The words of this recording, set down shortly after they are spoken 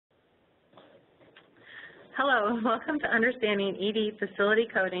Hello, welcome to Understanding ED Facility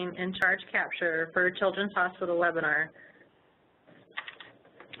Coding and Charge Capture for Children's Hospital webinar.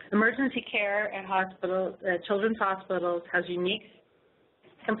 Emergency care at children's hospitals has unique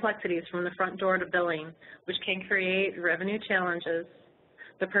complexities from the front door to billing, which can create revenue challenges.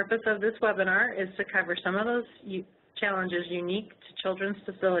 The purpose of this webinar is to cover some of those challenges unique to children's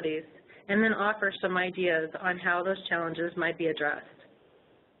facilities and then offer some ideas on how those challenges might be addressed.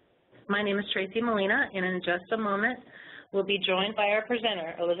 My name is Tracy Molina, and in just a moment, we'll be joined by our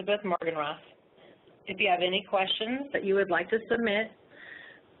presenter, Elizabeth Morgenroth. If you have any questions that you would like to submit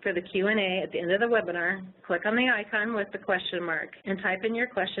for the Q&A at the end of the webinar, click on the icon with the question mark and type in your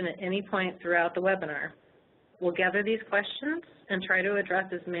question at any point throughout the webinar. We'll gather these questions and try to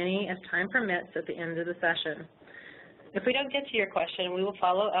address as many as time permits at the end of the session. If we don't get to your question, we will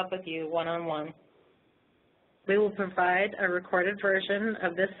follow up with you one-on-one. We will provide a recorded version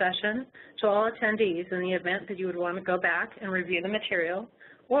of this session to all attendees in the event that you would want to go back and review the material,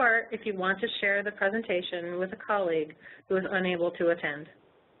 or if you want to share the presentation with a colleague who is unable to attend.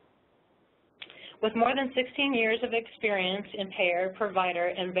 With more than 16 years of experience in payer, provider,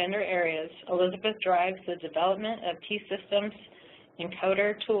 and vendor areas, Elizabeth drives the development of T-Systems,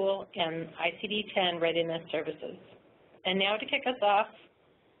 encoder tool, and ICD-10 readiness services. And now to kick us off,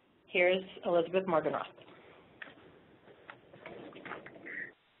 here's Elizabeth Morgenroth.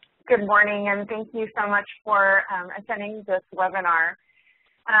 Good morning, and thank you so much for attending this webinar.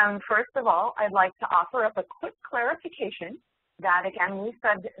 First of all, I'd like to offer up a quick clarification that, again, we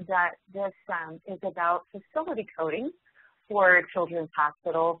said that this is about facility coding for children's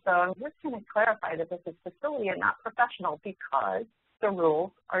hospitals. So I'm just going to clarify that this is facility and not professional because the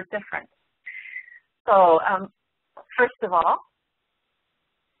rules are different. So first of all,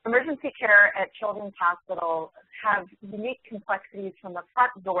 emergency care at children's hospitals have unique complexities from the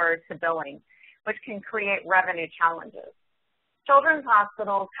front door to billing, which can create revenue challenges. Children's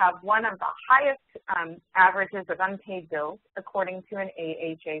hospitals have one of the highest averages of unpaid bills, according to an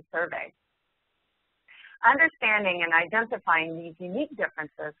AHA survey. Understanding and identifying these unique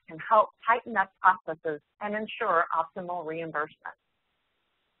differences can help tighten up processes and ensure optimal reimbursement.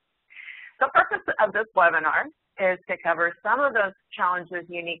 The purpose of this webinar is to cover some of those challenges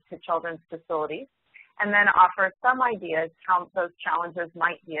unique to children's facilities and then offer some ideas how those challenges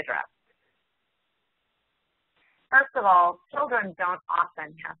might be addressed. First of all, children don't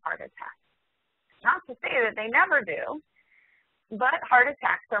often have heart attacks. Not to say that they never do, but heart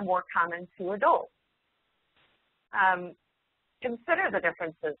attacks are more common to adults. Consider the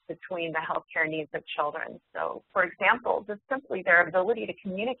differences between the healthcare needs of children. So, for example, just simply their ability to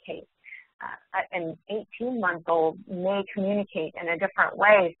communicate. An 18-month-old may communicate in a different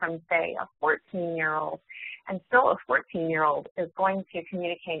way from, say, a 14-year-old, and still a 14-year-old is going to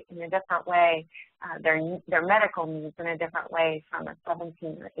communicate in a different way, their medical needs in a different way from a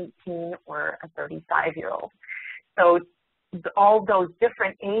 17 or 18 or a 35-year-old. So all those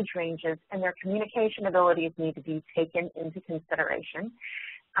different age ranges and their communication abilities need to be taken into consideration.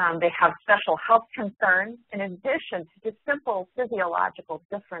 They have special health concerns in addition to just simple physiological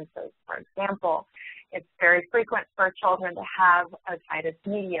differences. For example, it's very frequent for children to have otitis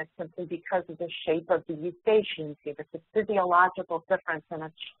media simply because of the shape of the eustachian tube. It's a physiological difference in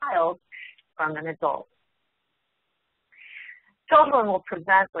a child from an adult. Children will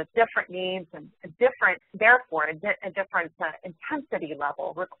present with different needs and therefore a different intensity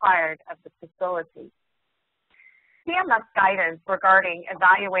level required of the facility. CMS guidance regarding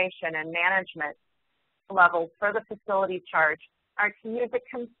evaluation and management levels for the facility charge are to use a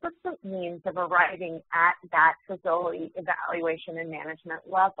consistent means of arriving at that facility evaluation and management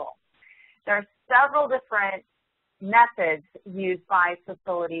level. There are several different methods used by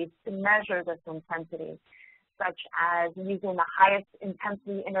facilities to measure this intensity, such as using the highest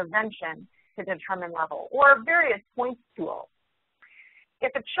intensity intervention to determine level, or various points tools.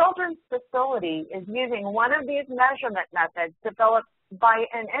 If a children's facility is using one of these measurement methods developed by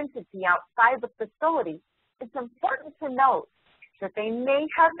an entity outside the facility, it's important to note that they may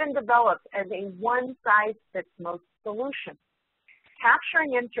have been developed as a one-size-fits-most solution.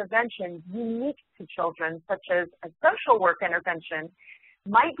 Capturing interventions unique to children, such as a social work intervention,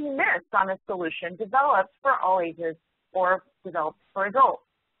 might be missed on a solution developed for all ages or developed for adults.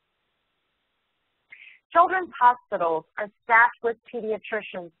 Children's hospitals are staffed with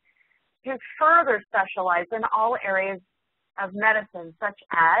pediatricians who further specialize in all areas of medicine, such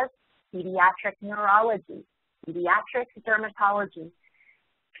as pediatric neurology, pediatric dermatology,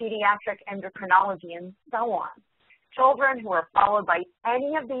 pediatric endocrinology, and so on. Children who are followed by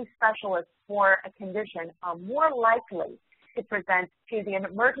any of these specialists for a condition are more likely to present to the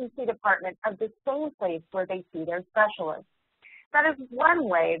emergency department of the same place where they see their specialist. That is one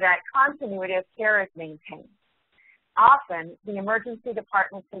way that continuity of care is maintained. Often, the emergency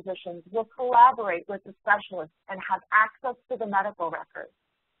department physicians will collaborate with the specialist and have access to the medical records.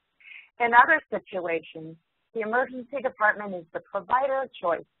 In other situations, the emergency department is the provider of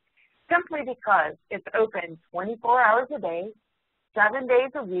choice simply because it's open 24 hours a day, 7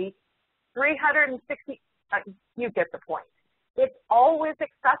 days a week, 360, you get the point. It's always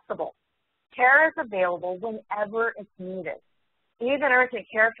accessible. Care is available whenever it's needed. Even urgent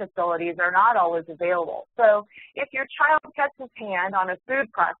care facilities are not always available. So if your child cuts his hand on a food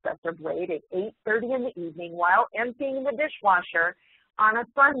processor blade at 8:30 in the evening while emptying the dishwasher on a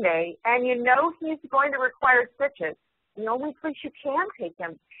Sunday, and you know he's going to require stitches, the only place you can take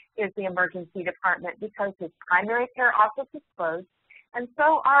him is the emergency department because his primary care office is closed, and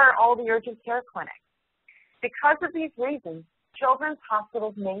so are all the urgent care clinics. Because of these reasons, children's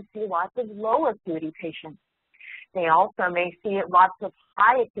hospitals may see lots of low acuity patients. They also may see lots of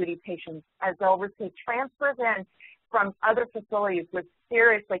high acuity patients as they'll receive transfers in from other facilities with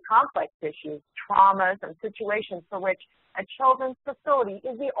seriously complex issues, traumas, and situations for which a children's facility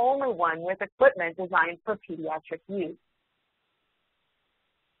is the only one with equipment designed for pediatric use.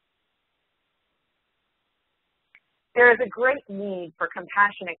 There is a great need for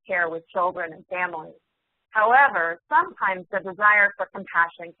compassionate care with children and families. However, sometimes the desire for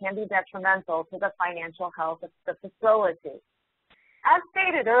compassion can be detrimental to the financial health of the facility. As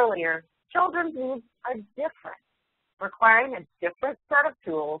stated earlier, children's needs are different, requiring a different set of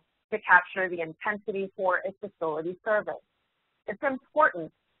tools to capture the intensity for a facility service. It's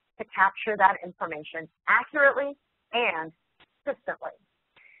important to capture that information accurately and consistently.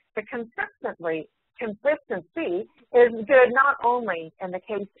 The consistency is good not only in the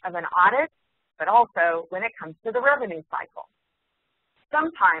case of an audit, but also when it comes to the revenue cycle.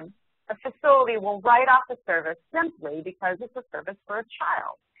 Sometimes a facility will write off a service simply because it's a service for a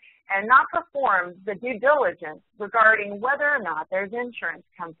child and not perform the due diligence regarding whether or not there's insurance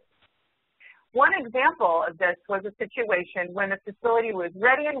coverage. One example of this was a situation when a facility was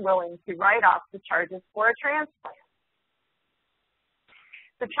ready and willing to write off the charges for a transplant.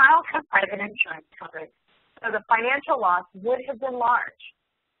 The child had private insurance coverage, so the financial loss would have been large.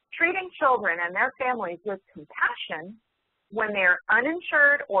 Treating children and their families with compassion when they're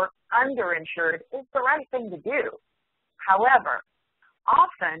uninsured or underinsured is the right thing to do. However,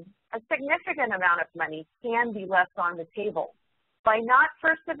 often a significant amount of money can be left on the table by not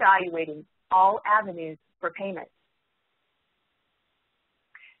first evaluating all avenues for payment.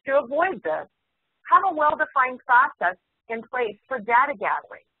 To avoid this, have a well-defined process in place for data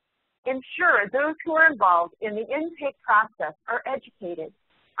gathering. Ensure those who are involved in the intake process are educated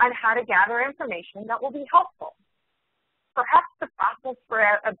on how to gather information that will be helpful. Perhaps the process for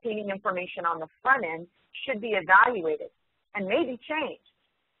obtaining information on the front end should be evaluated and maybe changed.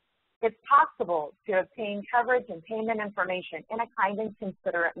 It's possible to obtain coverage and payment information in a kind and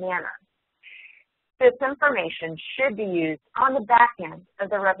considerate manner. This information should be used on the back end of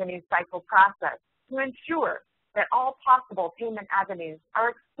the revenue cycle process to ensure that all possible payment avenues are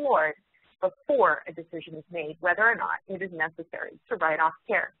explored before a decision is made whether or not it is necessary to write off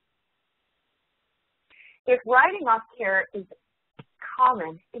care. If writing off care is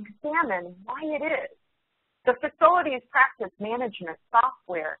common, examine why it is. The facility's practice management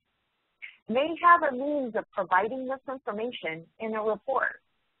software may have a means of providing this information in a report.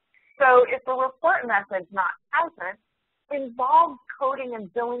 So if the report method is not present, involve coding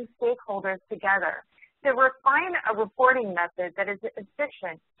and billing stakeholders together to refine a reporting method that is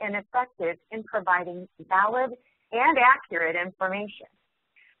efficient and effective in providing valid and accurate information.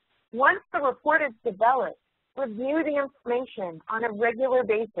 Once the report is developed, review the information on a regular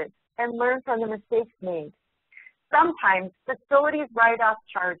basis and learn from the mistakes made. Sometimes facilities write off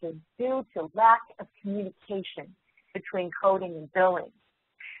charges due to lack of communication between coding and billing.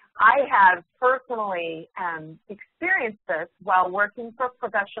 I have personally experienced this while working for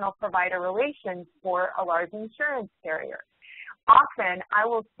professional provider relations for a large insurance carrier. Often, I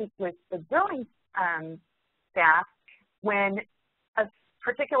will speak with the billing staff when a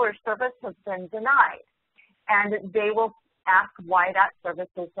particular service has been denied, and they will ask why that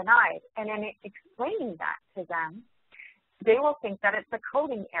service is denied. And in explaining that to them, they will think that it's a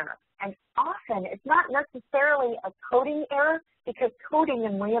coding error. And often, it's not necessarily a coding error because coding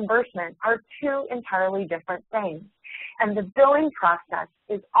and reimbursement are two entirely different things. And the billing process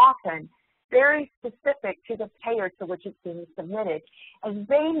is often very specific to the payer to which it's being submitted, as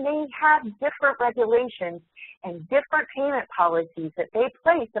they may have different regulations and different payment policies that they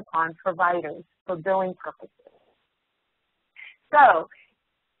place upon providers for billing purposes. So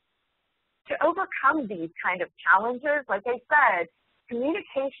to overcome these kind of challenges, like I said,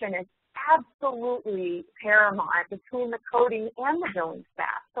 communication is absolutely paramount between the coding and the billing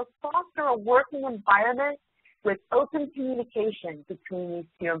staff. So foster a working environment with open communication between these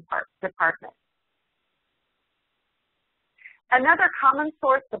two departments. Another common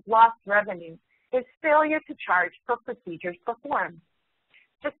source of lost revenue is failure to charge for procedures performed.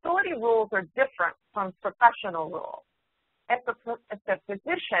 Facility rules are different from professional rules. If the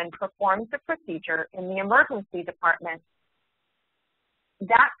physician performs a procedure in the emergency department,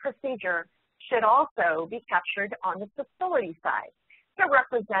 that procedure should also be captured on the facility side to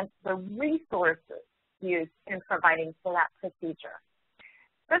represent the resources used in providing for that procedure.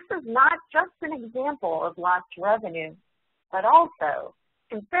 This is not just an example of lost revenue, but also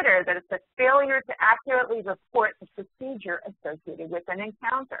consider that it's a failure to accurately report the procedure associated with an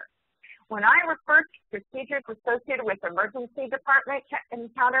encounter. When I refer to procedures associated with emergency department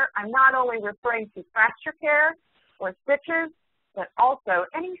encounter, I'm not only referring to fracture care or stitches, but also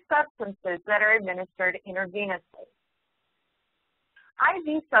any substances that are administered intravenously.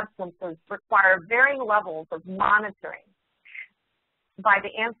 IV substances require varying levels of monitoring by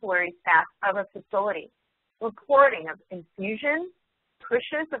the ancillary staff of a facility. Reporting of infusions,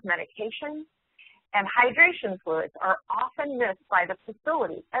 pushes of medication, and hydration fluids are often missed by the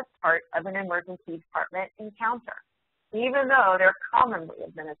facility as part of an emergency department encounter, even though they're commonly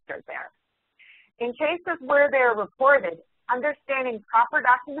administered there. In cases where they're reported, understanding proper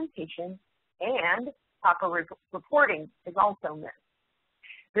documentation and proper reporting is also missed.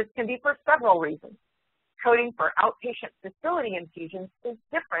 This can be for several reasons. Coding for outpatient facility infusions is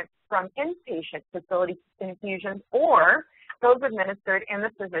different from inpatient facility infusions or those administered in the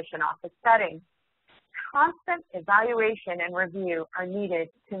physician office setting. Constant evaluation and review are needed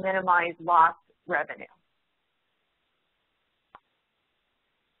to minimize lost revenue.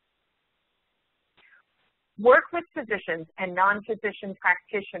 Work with physicians and non-physician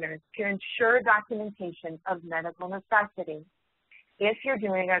practitioners to ensure documentation of medical necessity. If you're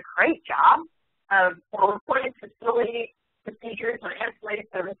doing a great job of reporting facility procedures or ancillary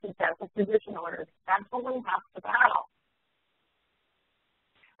services that the physician orders, that's only half the battle.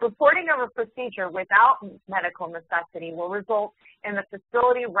 Reporting of a procedure without medical necessity will result in the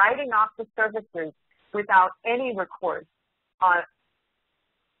facility writing off the services without any recourse on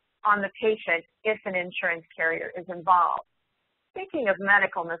the patient if an insurance carrier is involved. Speaking of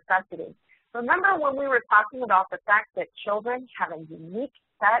medical necessity, remember when we were talking about the fact that children have a unique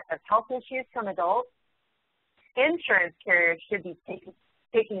set of health issues from adults? Insurance carriers should be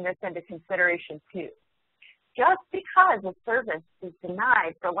taking this into consideration too. Just because a service is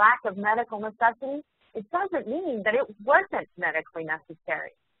denied for lack of medical necessity, it doesn't mean that it wasn't medically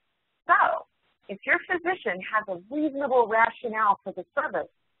necessary. So, if your physician has a reasonable rationale for the service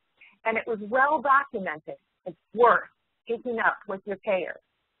and it was well documented, it's worth taking up with your payer.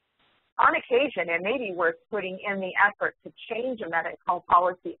 On occasion, it may be worth putting in the effort to change a medical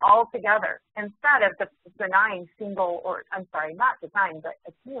policy altogether instead of denying appealing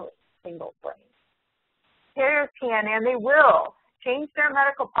single claims. Carriers can and they will change their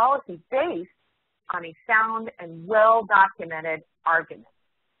medical policy based on a sound and well-documented argument.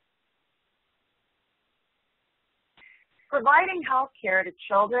 Providing health care to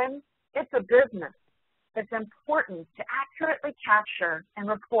children, it's a business. It's important to accurately capture and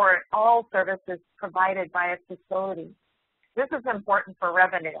report all services provided by a facility. This is important for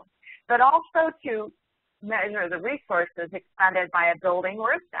revenue, but also to measure the resources expended by a building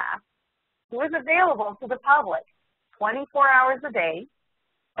or a staff who is available to the public 24 hours a day,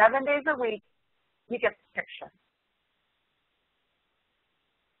 7 days a week. You get the picture.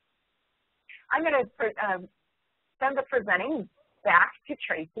 I'm going to send the presenting back to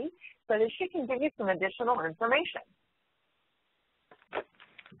Tracy so that she can give you some additional information.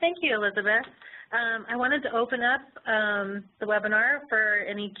 Thank you, Elizabeth. I wanted to open up the webinar for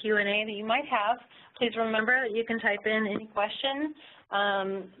any Q&A that you might have. Please remember that you can type in any question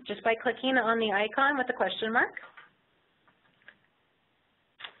just by clicking on the icon with the question mark.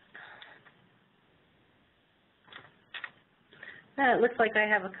 It looks like I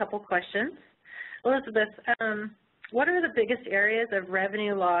have a couple questions. Elizabeth, what are the biggest areas of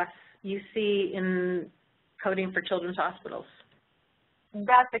revenue loss you see in coding for children's hospitals?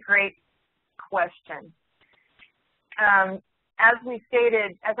 That's a great question. As I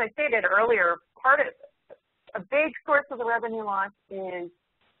stated earlier, a big source of the revenue loss is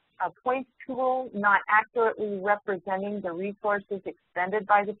a points tool not accurately representing the resources expended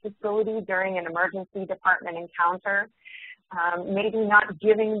by the facility during an emergency department encounter, maybe not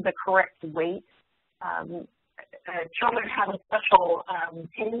giving the correct weight children have a special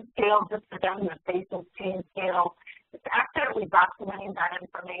pain scale just for them, the FACES pain scale. It's accurately documenting that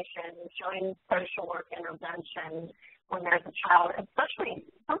information, showing social work intervention when there's a child, especially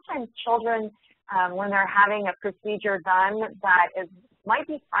sometimes children when they're having a procedure done that might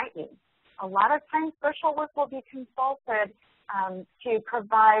be frightening. A lot of times social work will be consulted to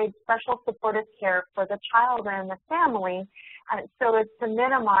provide special supportive care for the child and the family so as to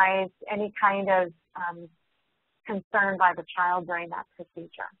minimize any kind of concern by the child during that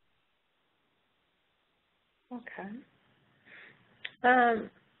procedure. Okay.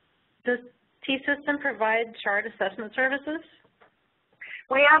 Does T-System provide chart assessment services?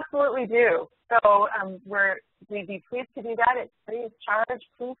 We absolutely do. So we'd be pleased to do that. It's free of charge.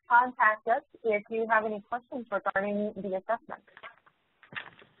 Please contact us if you have any questions regarding the assessment.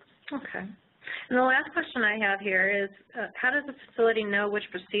 Okay. And the last question I have here is, how does the facility know which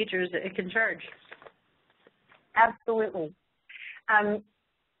procedures it can charge? Absolutely.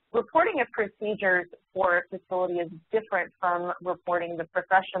 Reporting of procedures for a facility is different from reporting the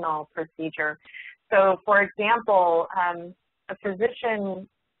professional procedure. So, for example, a physician,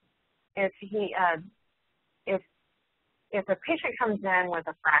 if a patient comes in with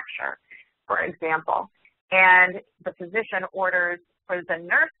a fracture, for example, and the physician orders for the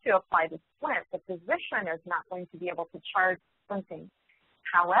nurse to apply the splint, the physician is not going to be able to charge splinting.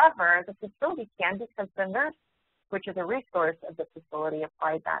 However, the facility can, because the nurse, which is a resource of the facility,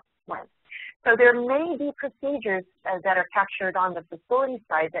 applied that splint. So there may be procedures that are captured on the facility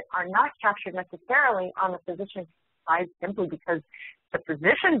side that are not captured necessarily on the physician side simply because the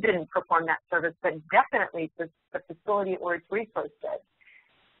physician didn't perform that service, but definitely the facility or its resource did.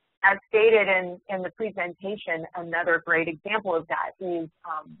 As stated in the presentation, another great example of that is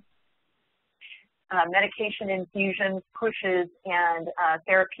medication infusions, pushes, and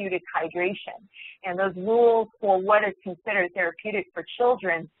therapeutic hydration. And those rules for what is considered therapeutic for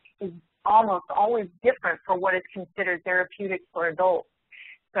children is almost always different for what is considered therapeutic for adults.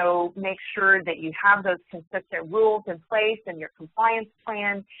 So make sure that you have those consistent rules in place in your compliance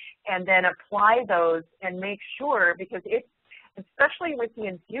plan, and then apply those and make sure, because it's, especially with the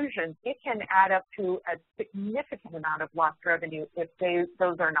infusions, it can add up to a significant amount of lost revenue if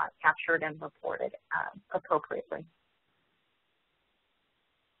those are not captured and reported appropriately.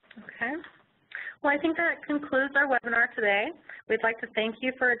 Okay. Well, I think that concludes our webinar today. We'd like to thank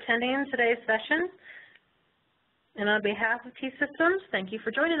you for attending today's session. And on behalf of T-Systems, thank you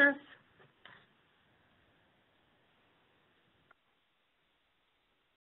for joining us.